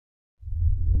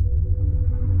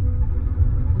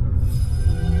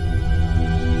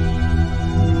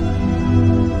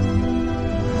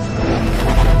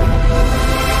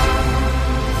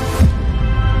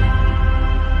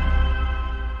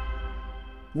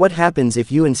What happens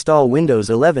if you install Windows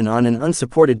 11 on an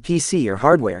unsupported PC or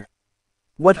hardware?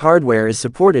 What hardware is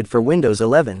supported for Windows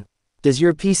 11? Does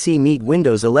your PC meet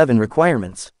Windows 11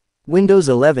 requirements? Windows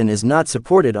 11 is not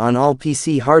supported on all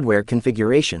PC hardware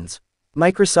configurations.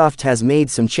 Microsoft has made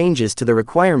some changes to the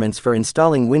requirements for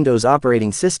installing Windows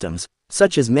operating systems,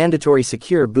 such as mandatory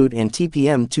secure boot and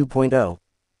TPM 2.0.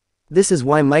 This is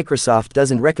why Microsoft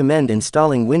doesn't recommend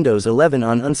installing Windows 11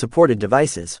 on unsupported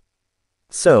devices.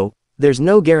 So, there's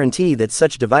no guarantee that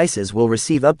such devices will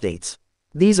receive updates.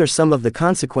 These are some of the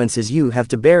consequences you have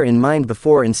to bear in mind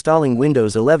before installing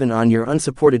Windows 11 on your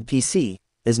unsupported PC,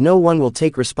 as no one will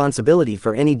take responsibility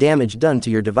for any damage done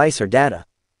to your device or data.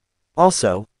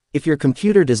 Also, if your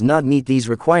computer does not meet these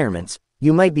requirements,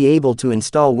 you might be able to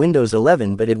install Windows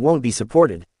 11 but it won't be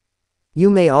supported. You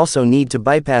may also need to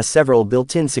bypass several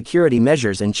built-in security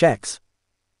measures and checks.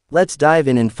 Let's dive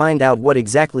in and find out what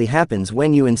exactly happens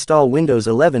when you install Windows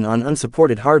 11 on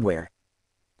unsupported hardware.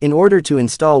 In order to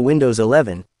install Windows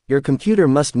 11, your computer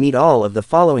must meet all of the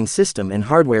following system and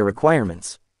hardware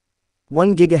requirements.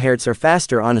 1 GHz or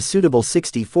faster on a suitable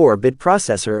 64-bit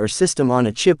processor or system on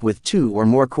a chip with 2 or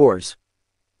more cores.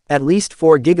 At least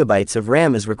 4 GB of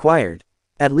RAM is required.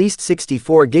 At least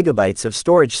 64 GB of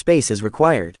storage space is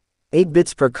required. 8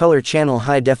 bits per color channel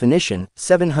high definition,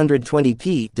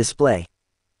 720p display.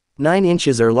 9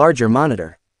 inches or larger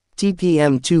monitor.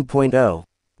 TPM 2.0.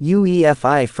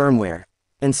 UEFI firmware.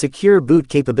 And secure boot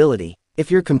capability.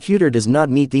 If your computer does not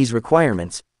meet these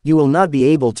requirements, you will not be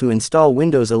able to install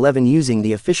Windows 11 using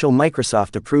the official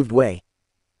Microsoft-approved way.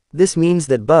 This means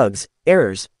that bugs,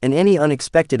 errors, and any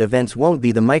unexpected events won't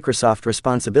be the Microsoft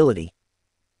responsibility.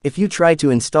 If you try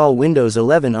to install Windows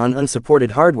 11 on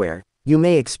unsupported hardware, you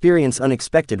may experience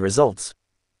unexpected results.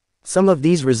 Some of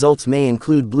these results may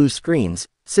include blue screens,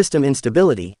 system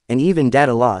instability, and even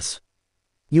data loss.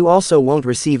 You also won't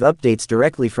receive updates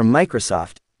directly from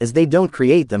Microsoft, as they don't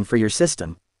create them for your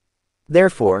system.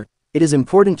 Therefore, it is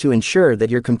important to ensure that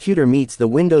your computer meets the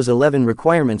Windows 11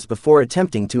 requirements before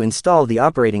attempting to install the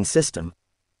operating system.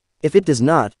 If it does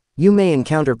not, you may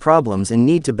encounter problems and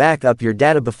need to back up your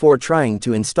data before trying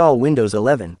to install Windows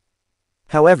 11.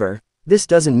 However, this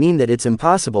doesn't mean that it's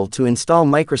impossible to install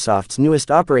Microsoft's newest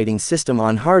operating system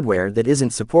on hardware that isn't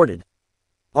supported.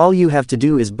 All you have to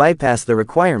do is bypass the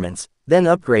requirements, then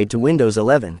upgrade to Windows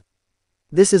 11.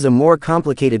 This is a more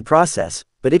complicated process,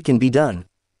 but it can be done.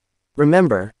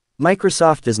 Remember,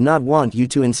 Microsoft does not want you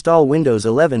to install Windows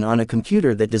 11 on a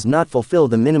computer that does not fulfill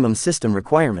the minimum system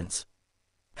requirements.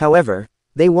 However,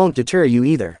 they won't deter you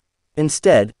either.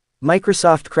 Instead,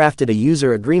 Microsoft crafted a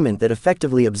user agreement that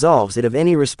effectively absolves it of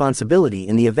any responsibility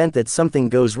in the event that something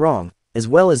goes wrong, as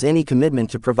well as any commitment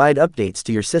to provide updates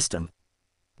to your system.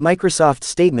 Microsoft's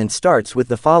statement starts with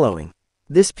the following.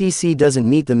 This PC doesn't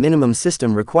meet the minimum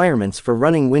system requirements for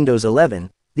running Windows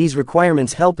 11. These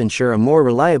requirements help ensure a more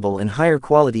reliable and higher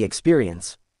quality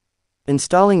experience.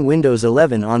 Installing Windows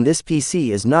 11 on this PC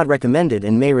is not recommended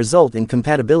and may result in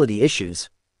compatibility issues.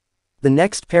 The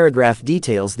next paragraph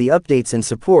details the updates and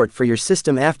support for your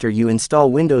system after you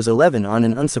install Windows 11 on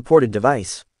an unsupported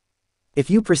device. If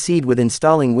you proceed with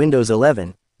installing Windows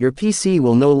 11, your PC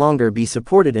will no longer be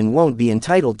supported and won't be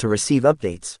entitled to receive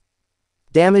updates.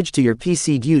 Damage to your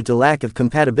PC due to lack of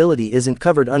compatibility isn't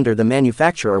covered under the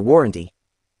manufacturer warranty.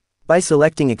 By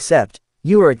selecting Accept,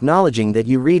 you are acknowledging that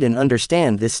you read and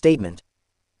understand this statement.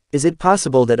 Is it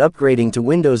possible that upgrading to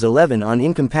Windows 11 on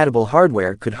incompatible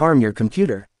hardware could harm your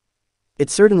computer? It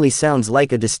certainly sounds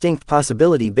like a distinct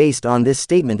possibility based on this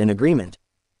statement and agreement.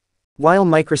 While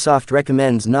Microsoft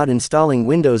recommends not installing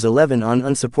Windows 11 on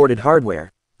unsupported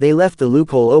hardware, they left the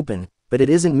loophole open, but it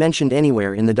isn't mentioned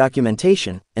anywhere in the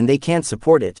documentation, and they can't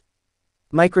support it.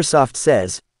 Microsoft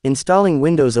says, installing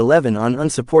Windows 11 on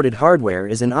unsupported hardware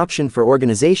is an option for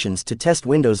organizations to test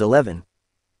Windows 11.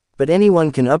 But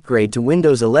anyone can upgrade to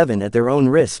Windows 11 at their own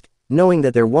risk, knowing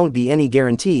that there won't be any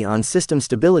guarantee on system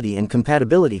stability and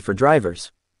compatibility for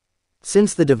drivers.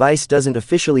 Since the device doesn't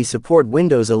officially support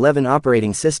Windows 11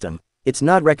 operating system, it's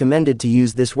not recommended to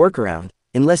use this workaround,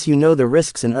 unless you know the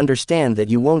risks and understand that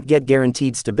you won't get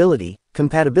guaranteed stability,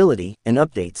 compatibility, and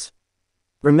updates.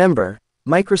 Remember,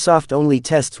 Microsoft only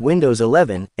tests Windows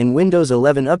 11 and Windows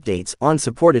 11 updates on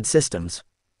supported systems.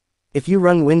 If you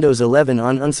run Windows 11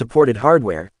 on unsupported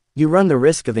hardware, you run the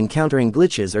risk of encountering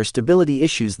glitches or stability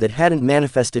issues that hadn't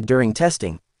manifested during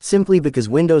testing, simply because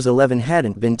Windows 11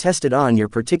 hadn't been tested on your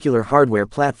particular hardware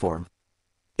platform.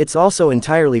 It's also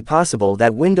entirely possible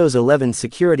that Windows 11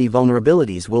 security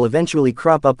vulnerabilities will eventually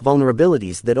crop up,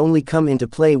 vulnerabilities that only come into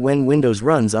play when Windows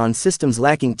runs on systems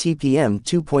lacking TPM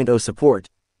 2.0 support.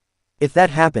 If that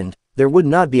happened, there would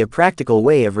not be a practical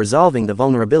way of resolving the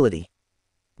vulnerability.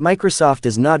 Microsoft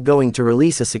is not going to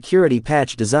release a security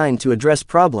patch designed to address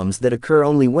problems that occur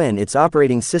only when its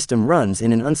operating system runs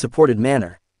in an unsupported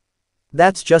manner.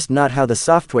 That's just not how the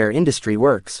software industry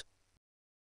works.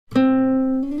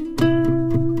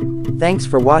 Thanks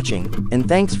for watching, and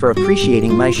thanks for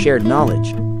appreciating my shared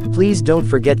knowledge. Please don't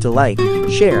forget to like,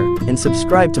 share, and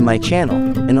subscribe to my channel,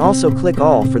 and also click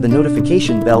all for the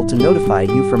notification bell to notify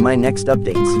you for my next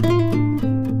updates.